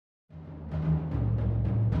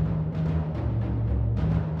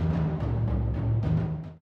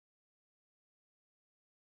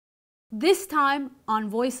This time on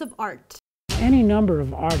Voice of Art. Any number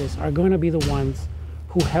of artists are going to be the ones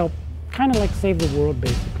who help kind of like save the world,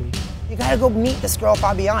 basically. You gotta go meet this girl,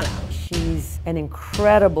 Favianna. She's an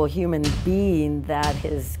incredible human being that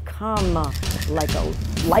has come like a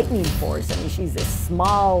lightning force. I mean, she's a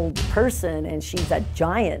small person and she's a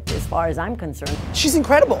giant as far as I'm concerned. She's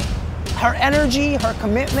incredible. Her energy, her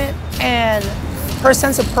commitment, and her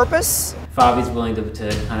sense of purpose. Favi's willing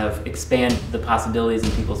to kind of expand the possibilities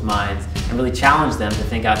in people's minds and really challenge them to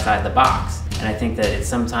think outside the box. And I think that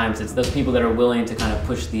sometimes it's those people that are willing to kind of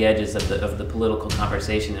push the edges of the political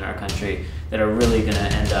conversation in our country that are really going to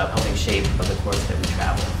end up helping shape the course that we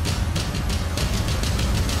travel.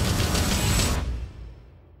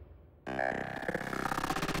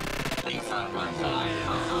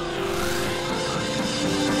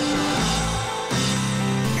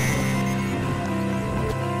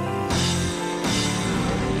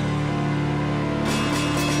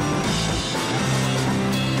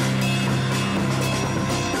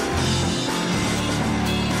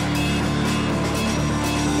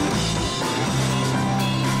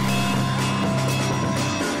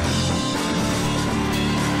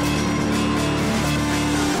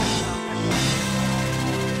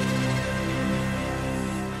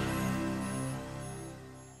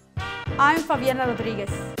 I'm Favianna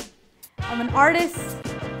Rodgriguez. I'm an artist,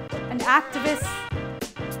 an activist,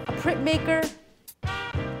 a printmaker,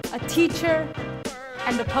 a teacher,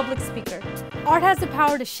 and a public speaker. Art has the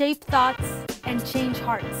power to shape thoughts and change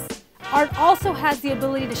hearts. Art also has the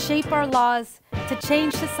ability to shape our laws, to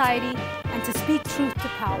change society, and to speak truth to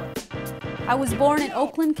power. I was born in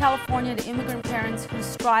Oakland, California to immigrant parents who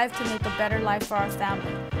strive to make a better life for our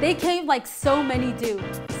family. They came like so many do,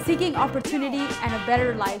 seeking opportunity and a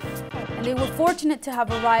better life. And they were fortunate to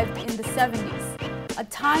have arrived in the 70s, a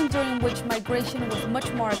time during which migration was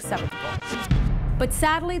much more acceptable. But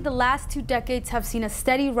sadly, the last 2 decades have seen a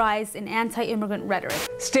steady rise in anti-immigrant rhetoric.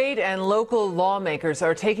 State and local lawmakers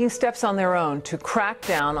are taking steps on their own to crack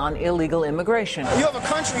down on illegal immigration. You have a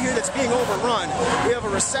country here that's being overrun. We have a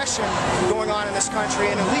recession going on in this country,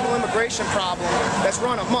 an illegal immigration problem that's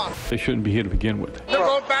run amok. They shouldn't be here to begin with. They're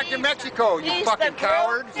going back to Mexico, you fucking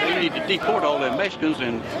cowards. They need to deport all them Mexicans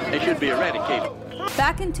and they should be eradicated.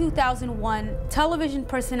 Back in 2001, television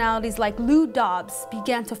personalities like Lou Dobbs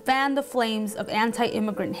began to fan the flames of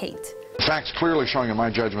anti-immigrant hate. Facts clearly showing in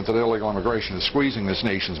my judgment that illegal immigration is squeezing this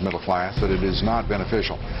nation's middle class, that it is not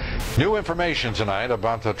beneficial. New information tonight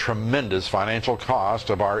about the tremendous financial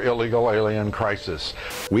cost of our illegal alien crisis.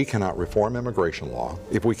 We cannot reform immigration law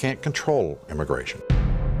if we can't control immigration.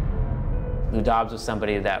 Lou Dobbs was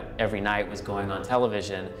somebody that every night was going on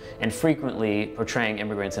television and frequently portraying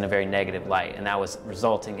immigrants in a very negative light, and that was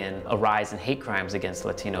resulting in a rise in hate crimes against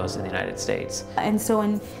Latinos in the United States. And so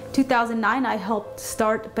in 2009, I helped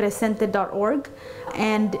start presente.org,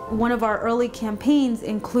 and one of our early campaigns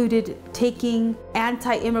included taking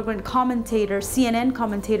anti-immigrant commentator, CNN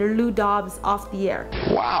commentator Lou Dobbs off the air.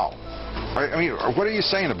 Wow. I mean, what are you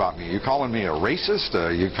saying about me? Are you calling me a racist?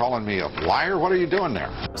 Are you calling me a liar? What are you doing there?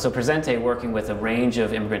 So Presente, working with a range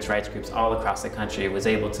of immigrants' rights groups all across the country, was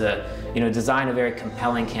able to, design a very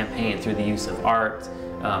compelling campaign through the use of art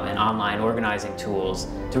and online organizing tools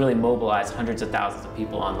to really mobilize hundreds of thousands of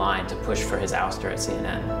people online to push for his ouster at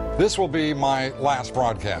CNN. This will be my last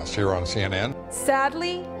broadcast here on CNN.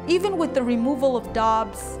 Sadly, even with the removal of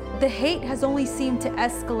Dobbs, the hate has only seemed to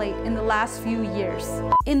escalate in the last few years.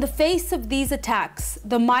 In the face of these attacks,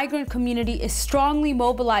 the migrant community is strongly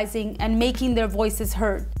mobilizing and making their voices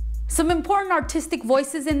heard. Some important artistic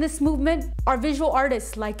voices in this movement are visual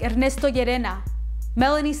artists like Ernesto Llerena,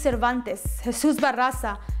 Melanie Cervantes, Jesus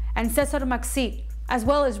Barraza, and Cesar Maxi, as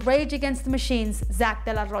well as Rage Against the Machine's Zach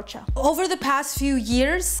de la Rocha. Over the past few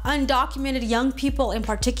years, undocumented young people in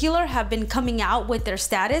particular have been coming out with their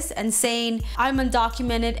status and saying, I'm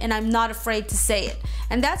undocumented and I'm not afraid to say it.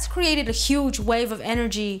 And that's created a huge wave of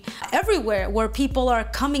energy everywhere where people are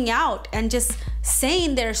coming out and just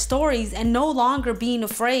saying their stories and no longer being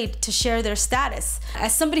afraid to share their status.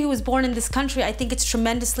 As somebody who was born in this country, I think it's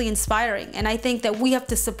tremendously inspiring. And I think that we have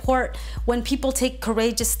to support when people take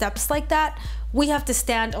courageous steps like that. We have to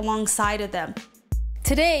stand alongside of them.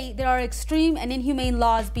 Today, there are extreme and inhumane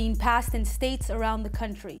laws being passed in states around the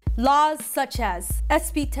country. Laws such as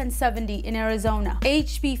SB 1070 in Arizona,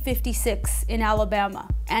 HB 56 in Alabama,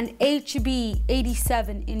 and HB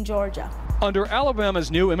 87 in Georgia. Under Alabama's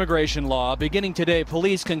new immigration law, beginning today,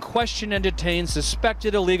 police can question and detain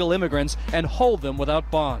suspected illegal immigrants and hold them without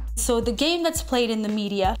bond. So the game that's played in the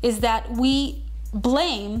media is that we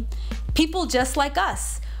blame people just like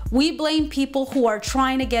us. We blame people who are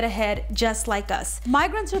trying to get ahead just like us.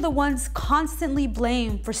 Migrants are the ones constantly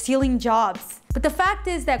blamed for stealing jobs. But the fact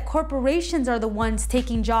is that corporations are the ones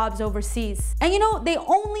taking jobs overseas. And you know, they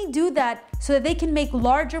only do that so that they can make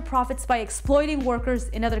larger profits by exploiting workers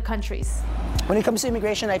in other countries. When it comes to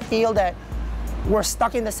immigration, I feel that we're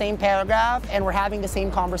stuck in the same paragraph and we're having the same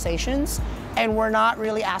conversations and we're not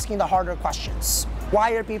really asking the harder questions.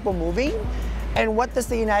 Why are people moving? And what does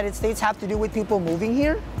the United States have to do with people moving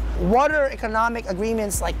here? What are economic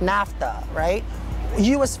agreements like NAFTA, right?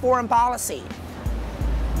 US foreign policy,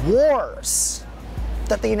 wars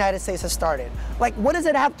that the United States has started. Like, what does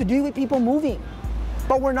it have to do with people moving?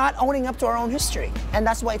 But we're not owning up to our own history, and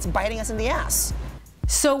that's why it's biting us in the ass.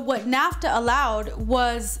 So what NAFTA allowed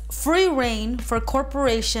was free reign for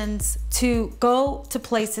corporations to go to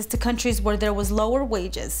places, to countries where there was lower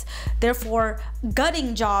wages, therefore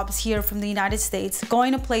gutting jobs here from the United States,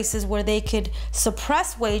 going to places where they could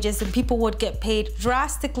suppress wages and people would get paid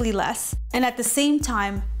drastically less, and at the same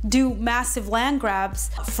time do massive land grabs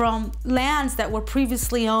from lands that were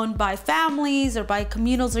previously owned by families or by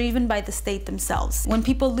communals or even by the state themselves. When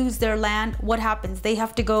people lose their land, what happens? They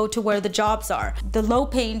have to go to where the jobs are. The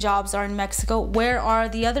low-paying jobs are in Mexico. Where are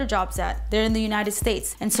the other jobs at? They're in the United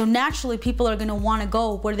States. And so naturally people are going to want to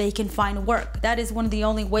go where they can find work. That is one of the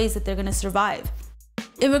only ways that they're going to survive.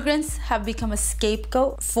 Immigrants have become a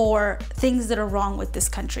scapegoat for things that are wrong with this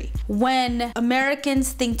country. When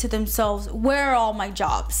Americans think to themselves, where are all my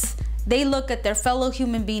jobs? They look at their fellow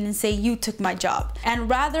human being and say, you took my job. And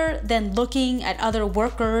rather than looking at other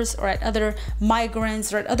workers or at other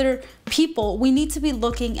migrants or at other people, we need to be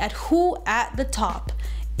looking at who at the top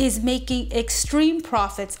is making extreme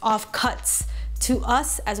profits off cuts to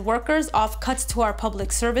us as workers, off cuts to our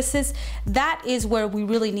public services. That is where we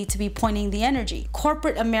really need to be pointing the energy.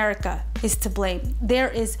 Corporate America is to blame. There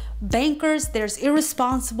is bankers, there's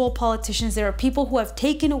irresponsible politicians, there are people who have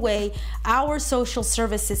taken away our social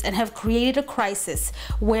services and have created a crisis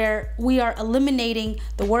where we are eliminating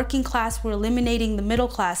the working class, we're eliminating the middle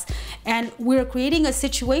class, and we're creating a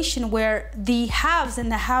situation where the haves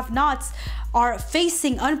and the have-nots are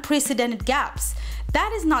facing unprecedented gaps.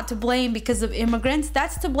 That is not to blame because of immigrants,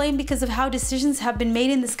 that's to blame because of how decisions have been made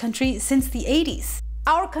in this country since the 80s.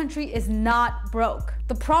 Our country is not broke.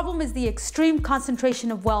 The problem is the extreme concentration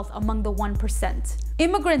of wealth among the 1%.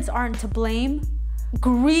 Immigrants aren't to blame,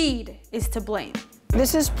 greed is to blame.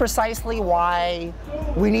 This is precisely why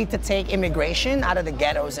we need to take immigration out of the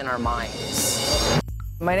ghettos in our minds.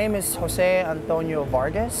 My name is Jose Antonio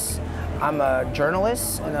Vargas. I'm a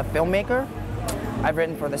journalist and a filmmaker. I've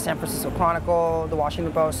written for the San Francisco Chronicle, the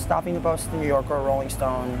Washington Post, Huffington Post, the New Yorker, Rolling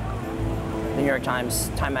Stone, the New York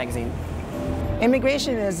Times, Time Magazine.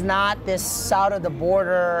 Immigration is not this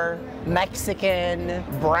south-of-the-border, Mexican,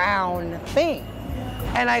 brown thing.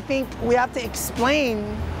 And I think we have to explain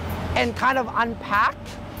and kind of unpack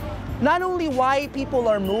not only why people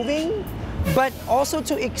are moving, but also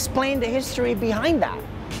to explain the history behind that.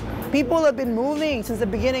 People have been moving since the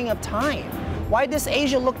beginning of time. Why does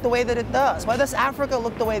Asia look the way that it does? Why does Africa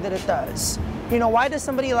look the way that it does? You know, why does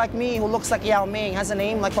somebody like me who looks like Yao Ming has a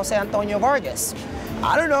name like Jose Antonio Vargas?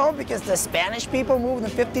 I don't know, because the Spanish people moved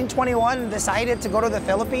in 1521 and decided to go to the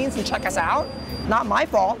Philippines and check us out. Not my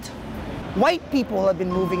fault. White people have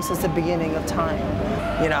been moving since the beginning of time,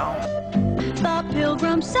 you know. The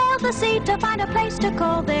pilgrims sailed the sea to find a place to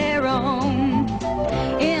call their own.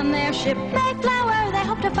 In their ship Mayflower, they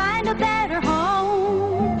hope to find a better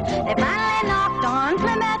home. They finally knocked on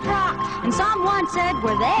Plymouth Rock, and someone said,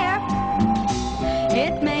 we're there.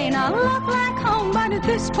 It may not look like home, but at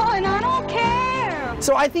this point I don't care.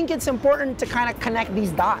 So I think it's important to kind of connect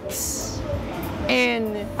these dots.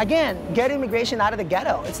 And again, get immigration out of the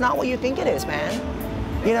ghetto. It's not what you think it is, man.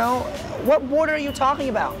 You know, what border are you talking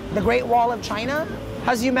about? The Great Wall of China?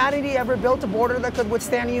 Has humanity ever built a border that could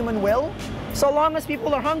withstand human will? So long as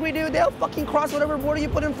people are hungry, dude, they'll fucking cross whatever border you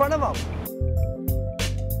put in front of them.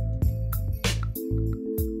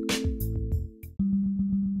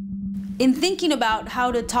 In thinking about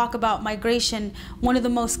how to talk about migration, one of the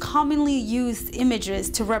most commonly used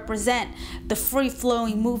images to represent the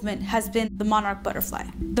free-flowing movement has been the Monarch Butterfly.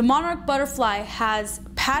 The Monarch Butterfly has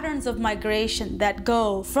patterns of migration that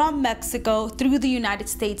go from Mexico through the United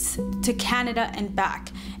States to Canada and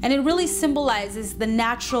back. And it really symbolizes the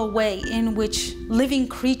natural way in which living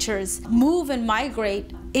creatures move and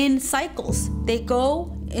migrate in cycles. They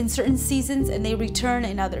go in certain seasons and they return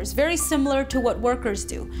in others. Very similar to what workers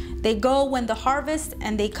do. They go when the harvest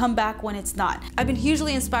and they come back when it's not. I've been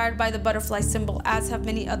hugely inspired by the butterfly symbol, as have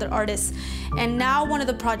many other artists. And now one of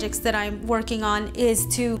the projects that I'm working on is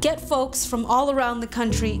to get folks from all around the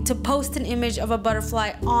country to post an image of a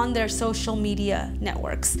butterfly on their social media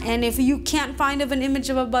networks. And if you can't find an image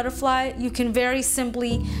of a butterfly, you can very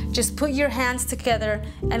simply just put your hands together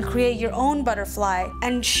and create your own butterfly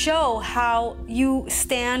and show how you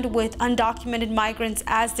stand with undocumented migrants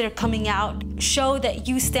as they're coming out. Show that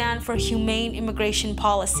you stand for humane immigration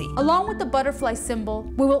policy. Along with the butterfly symbol,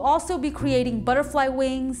 we will also be creating butterfly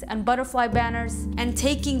wings and butterfly banners and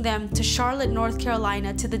taking them to Charlotte, North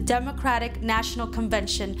Carolina to the Democratic National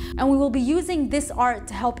Convention. And we will be using this art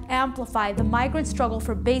to help amplify the migrant struggle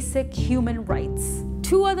for basic human rights.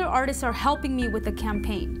 Two other artists are helping me with the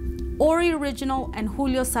campaign. Ori Original and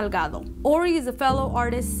Julio Salgado. Ori is a fellow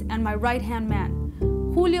artist and my right-hand man.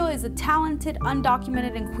 Julio is a talented,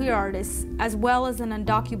 undocumented and queer artist, as well as an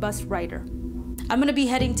undocubus writer. I'm gonna be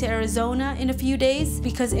heading to Arizona in a few days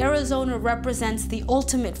because Arizona represents the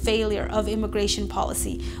ultimate failure of immigration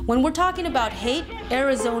policy. When we're talking about hate,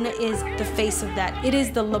 Arizona is the face of that. It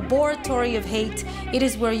is the laboratory of hate. It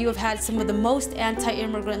is where you have had some of the most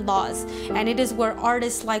anti-immigrant laws, and it is where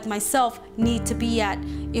artists like myself need to be at.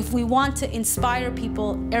 If we want to inspire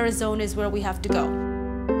people, Arizona is where we have to go.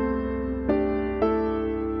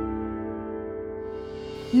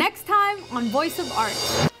 Next time on Voice of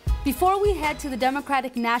Art. Before we head to the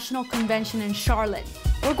Democratic National Convention in Charlotte,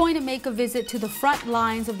 we're going to make a visit to the front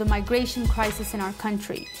lines of the migration crisis in our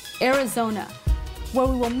country, Arizona, where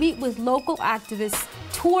we will meet with local activists,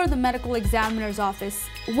 tour the medical examiner's office,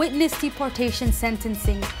 witness deportation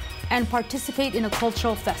sentencing, and participate in a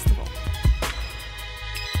cultural festival.